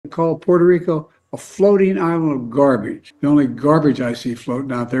called Puerto Rico a floating island of garbage. The only garbage I see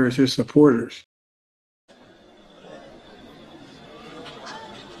floating out there is his supporters.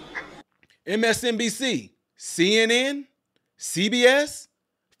 MSNBC, CNN, CBS,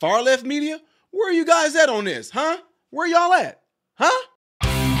 far left media, where are you guys at on this, huh? Where y'all at, huh?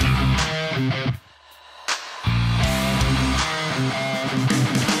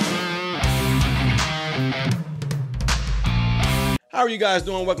 How are you guys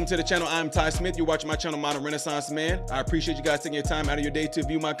doing? Welcome to the channel. I'm Ty Smith. You're watching my channel, Modern Renaissance Man. I appreciate you guys taking your time out of your day to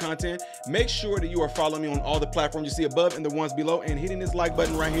view my content. Make sure that you are following me on all the platforms you see above and the ones below, and hitting this like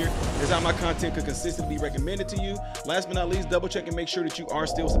button right here is how my content could consistently be recommended to you. Last but not least, double check and make sure that you are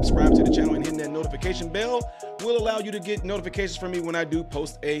still subscribed to the channel, and hitting that notification bell will allow you to get notifications from me when I do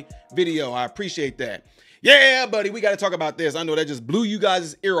post a video. I appreciate that. Yeah, buddy, we got to talk about this. I know that just blew you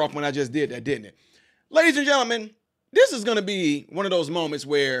guys' ear off when I just did that, didn't it? Ladies and gentlemen, this is going to be one of those moments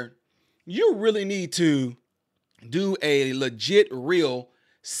where you really need to do a legit, real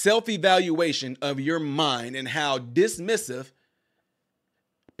self-evaluation of your mind and how dismissive,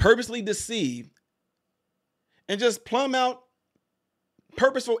 purposely deceived, and just plumb out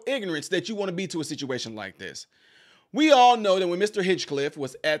purposeful ignorance that you want to be to a situation like this. We all know that when Mr. Hinchcliffe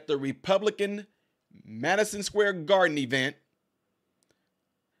was at the Republican Madison Square Garden event,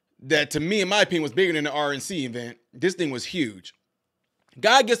 that to me, in my opinion, was bigger than the RNC event. This thing was huge.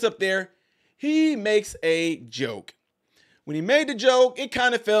 Guy gets up there. He makes a joke. When he made the joke, it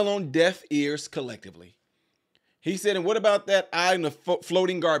kind of fell on deaf ears collectively. He said, and what about that island of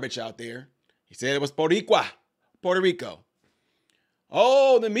floating garbage out there? He said it was Puerto Rico.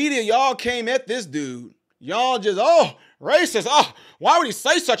 Oh, the media, y'all came at this dude. Y'all just, oh, racist. Oh, why would he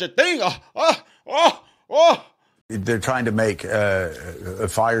say such a thing? Oh. They're trying to make a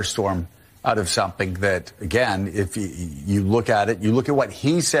firestorm out of something that, again, if you look at it, you look at what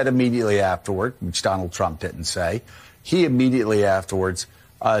he said immediately afterward, which Donald Trump didn't say. He immediately afterwards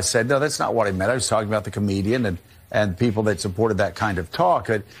said, no, that's not what I meant. I was talking about the comedian and people that supported that kind of talk.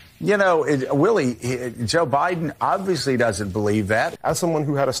 But, you know, Willie, Joe Biden obviously doesn't believe that. As someone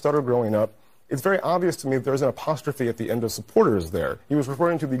who had a stutter growing up, it's very obvious to me that there's an apostrophe at the end of supporters there. He was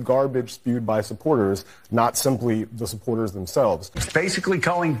referring to the garbage spewed by supporters, not simply the supporters themselves. It's basically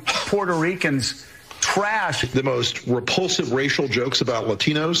calling Puerto Ricans trash. The most repulsive racial jokes about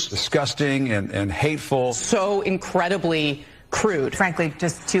Latinos. Disgusting and hateful. So incredibly crude. Frankly,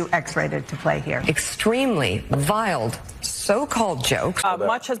 just too X-rated to play here. Extremely vile so-called jokes.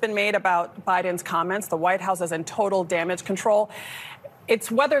 Much has been made about Biden's comments. The White House is in total damage control.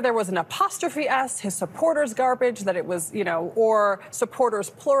 It's whether there was an apostrophe S, his supporters garbage, that it was, or supporters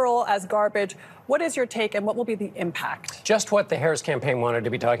plural as garbage. What is your take, and what will be the impact? Just what the Harris campaign wanted to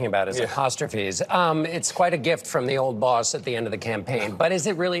be talking about is apostrophes. It's quite a gift from the old boss at the end of the campaign. But is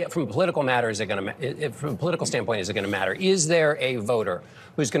it really, from a political matter, from a political standpoint, is it going to matter? Is there a voter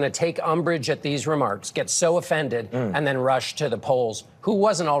who's going to take umbrage at these remarks, get so offended, and then rush to the polls, who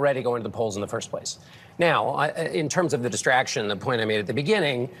wasn't already going to the polls in the first place? Now, in terms of the distraction, the point I made at the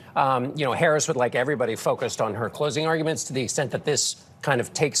beginning, Harris would like everybody focused on her closing arguments to the extent that this kind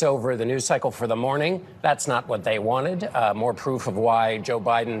of takes over the news cycle for the morning. That's not what they wanted. More proof of why Joe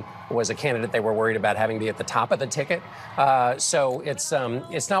Biden was a candidate they were worried about having to be at the top of the ticket. So it's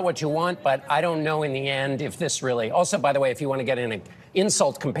not what you want, but I don't know in the end if this really... Also, by the way, if you want to get in an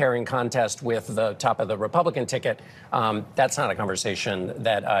insult comparing contest with the top of the Republican ticket, that's not a conversation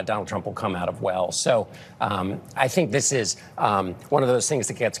that Donald Trump will come out of well. So I think this is one of those things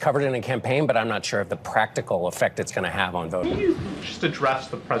that gets covered in a campaign, but I'm not sure of the practical effect it's going to have on voting. Can you just address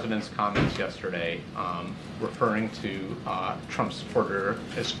the president's comments yesterday referring to Trump's supporter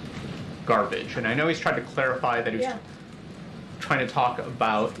as garbage? And I know he's tried to clarify that he was trying to talk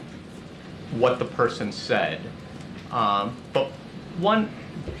about what the person said. But one,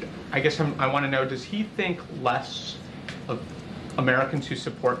 I guess I want to know, does he think less of Americans who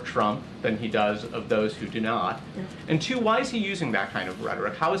support Trump than he does of those who do not? And two, why is he using that kind of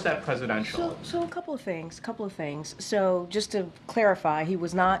rhetoric? How is that presidential? So a couple of things. So just to clarify, he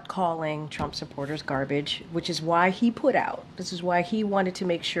was not calling Trump supporters garbage, which is why he this is why he wanted to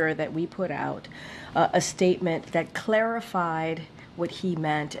make sure that we put out a statement that clarified what he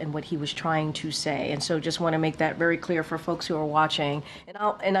meant and what he was trying to say. And so just want to make that very clear for folks who are watching.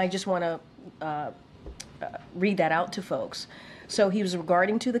 And I just want to read that out to folks. So he was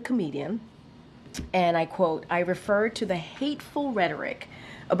regarding to the comedian, and I quote, "I referred to the hateful rhetoric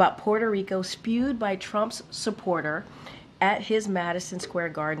about Puerto Rico spewed by Trump's supporter at his Madison Square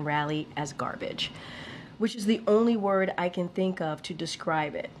Garden rally as garbage, which is the only word I can think of to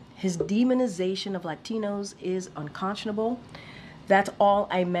describe it. His demonization of Latinos is unconscionable. That's all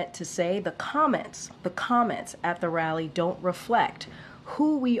I meant to say. The comments at the rally don't reflect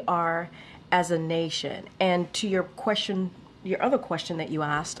who we are as a nation. And to your question, your other question that you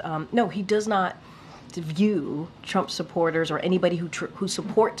asked, no, he does not view Trump supporters or anybody who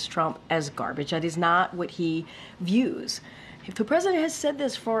supports Trump as garbage. That is not what he views. If the president has said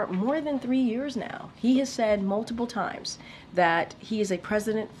this for more than 3 years now, he has said multiple times that he is a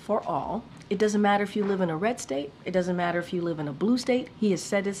president for all. It doesn't matter if you live in a red state. It doesn't matter if you live in a blue state. He has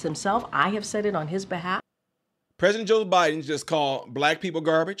said this himself. I have said it on his behalf. President Joe Biden just called black people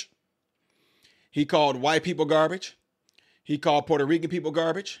garbage. He called white people garbage. He called Puerto Rican people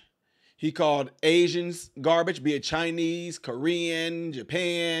garbage. He called Asians garbage, be it Chinese, Korean,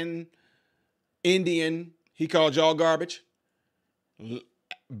 Japan, Indian. He called y'all garbage.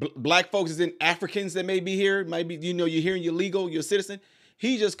 Black folks and Africans that may be here, might be, you know, you're here and you're legal, you're a citizen.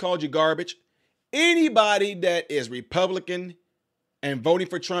 He just called you garbage. Anybody that is Republican and voting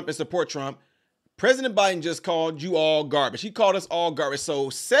for Trump and support Trump, President Biden just called you all garbage. He called us all garbage. So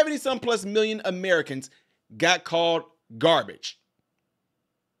 70-some plus million Americans got called garbage.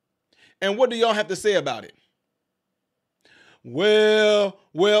 And what do y'all have to say about it? Well,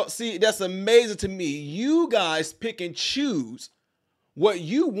 see, that's amazing to me. You guys pick and choose what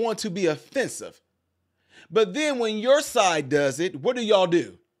you want to be offensive. But then when your side does it, what do y'all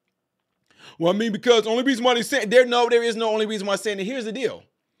do? Well, I mean, because the only reason why they said there is no only reason why I'm saying it. Here's the deal.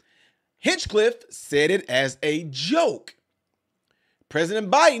 Hinchcliffe said it as a joke. President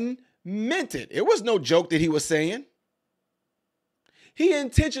Biden meant it. It was no joke that he was saying. He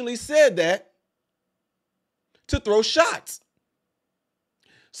intentionally said that to throw shots.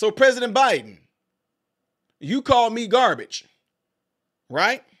 So President Biden, you called me garbage,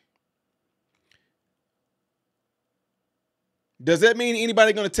 right? Does that mean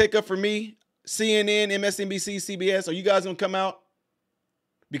anybody going to take up for me? CNN, MSNBC, CBS, are you guys going to come out?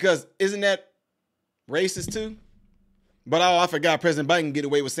 Because isn't that racist too? But I forgot President Biden can get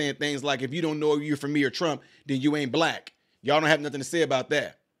away with saying things like, if you don't know if you're for me or Trump, then you ain't black. Y'all don't have nothing to say about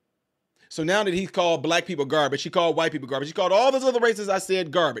that. So now that he's called black people garbage, he called white people garbage, he called all those other races I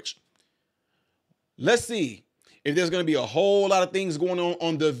said garbage. Let's see if there's going to be a whole lot of things going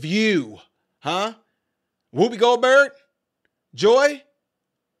on The View. Huh? Whoopi Goldberg? Joy?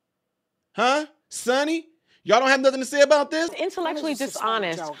 Huh? Sonny? Y'all don't have nothing to say about this? Intellectually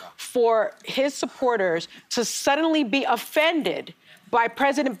dishonest for his supporters to suddenly be offended by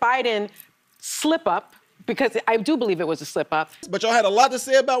President Biden's slip up, because I do believe it was a slip up. But y'all had a lot to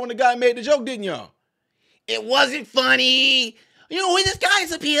say about when the guy made the joke, didn't y'all? It wasn't funny. You know, when this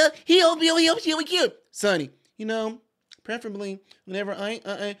guy's up here, he'll be cute. Sonny, you know, preferably whenever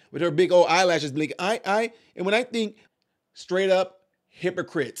with her big old eyelashes blinking, and when I think straight up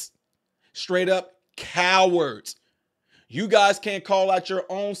hypocrites, straight up cowards. You guys can't call out your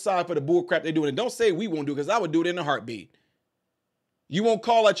own side for the bull crap they're doing. And don't say we won't do it, because I would do it in a heartbeat. You won't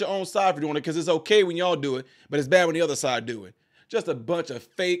call out your own side for doing it because it's okay when y'all do it, but it's bad when the other side do it. Just a bunch of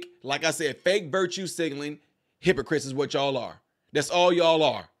fake, like I said, fake virtue signaling hypocrites is what y'all are. That's all y'all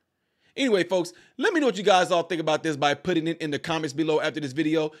are. Anyway, folks, let me know what you guys all think about this by putting it in the comments below after this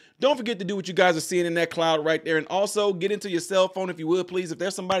video. Don't forget to do what you guys are seeing in that cloud right there. And also get into your cell phone if you would, please. If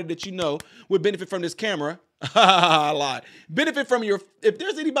there's somebody that you know would benefit from this camera, I lied. Benefit from if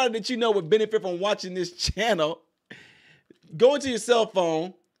there's anybody that you know would benefit from watching this channel, go into your cell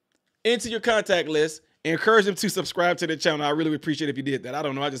phone, into your contact list, and encourage them to subscribe to the channel. I really would appreciate it if you did that. I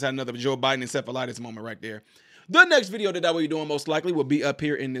don't know. I just had another Joe Biden encephalitis moment right there. The next video that I will be doing most likely will be up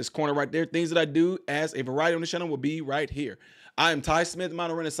here in this corner right there. Things that I do as a variety on the channel will be right here. I am Ty Smith,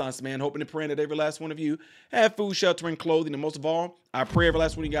 Modern Renaissance Man, hoping and praying that every last one of you have food, shelter, and clothing. And most of all, I pray every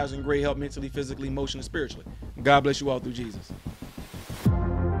last one of you guys are in great health mentally, physically, emotionally, spiritually. God bless you all through Jesus.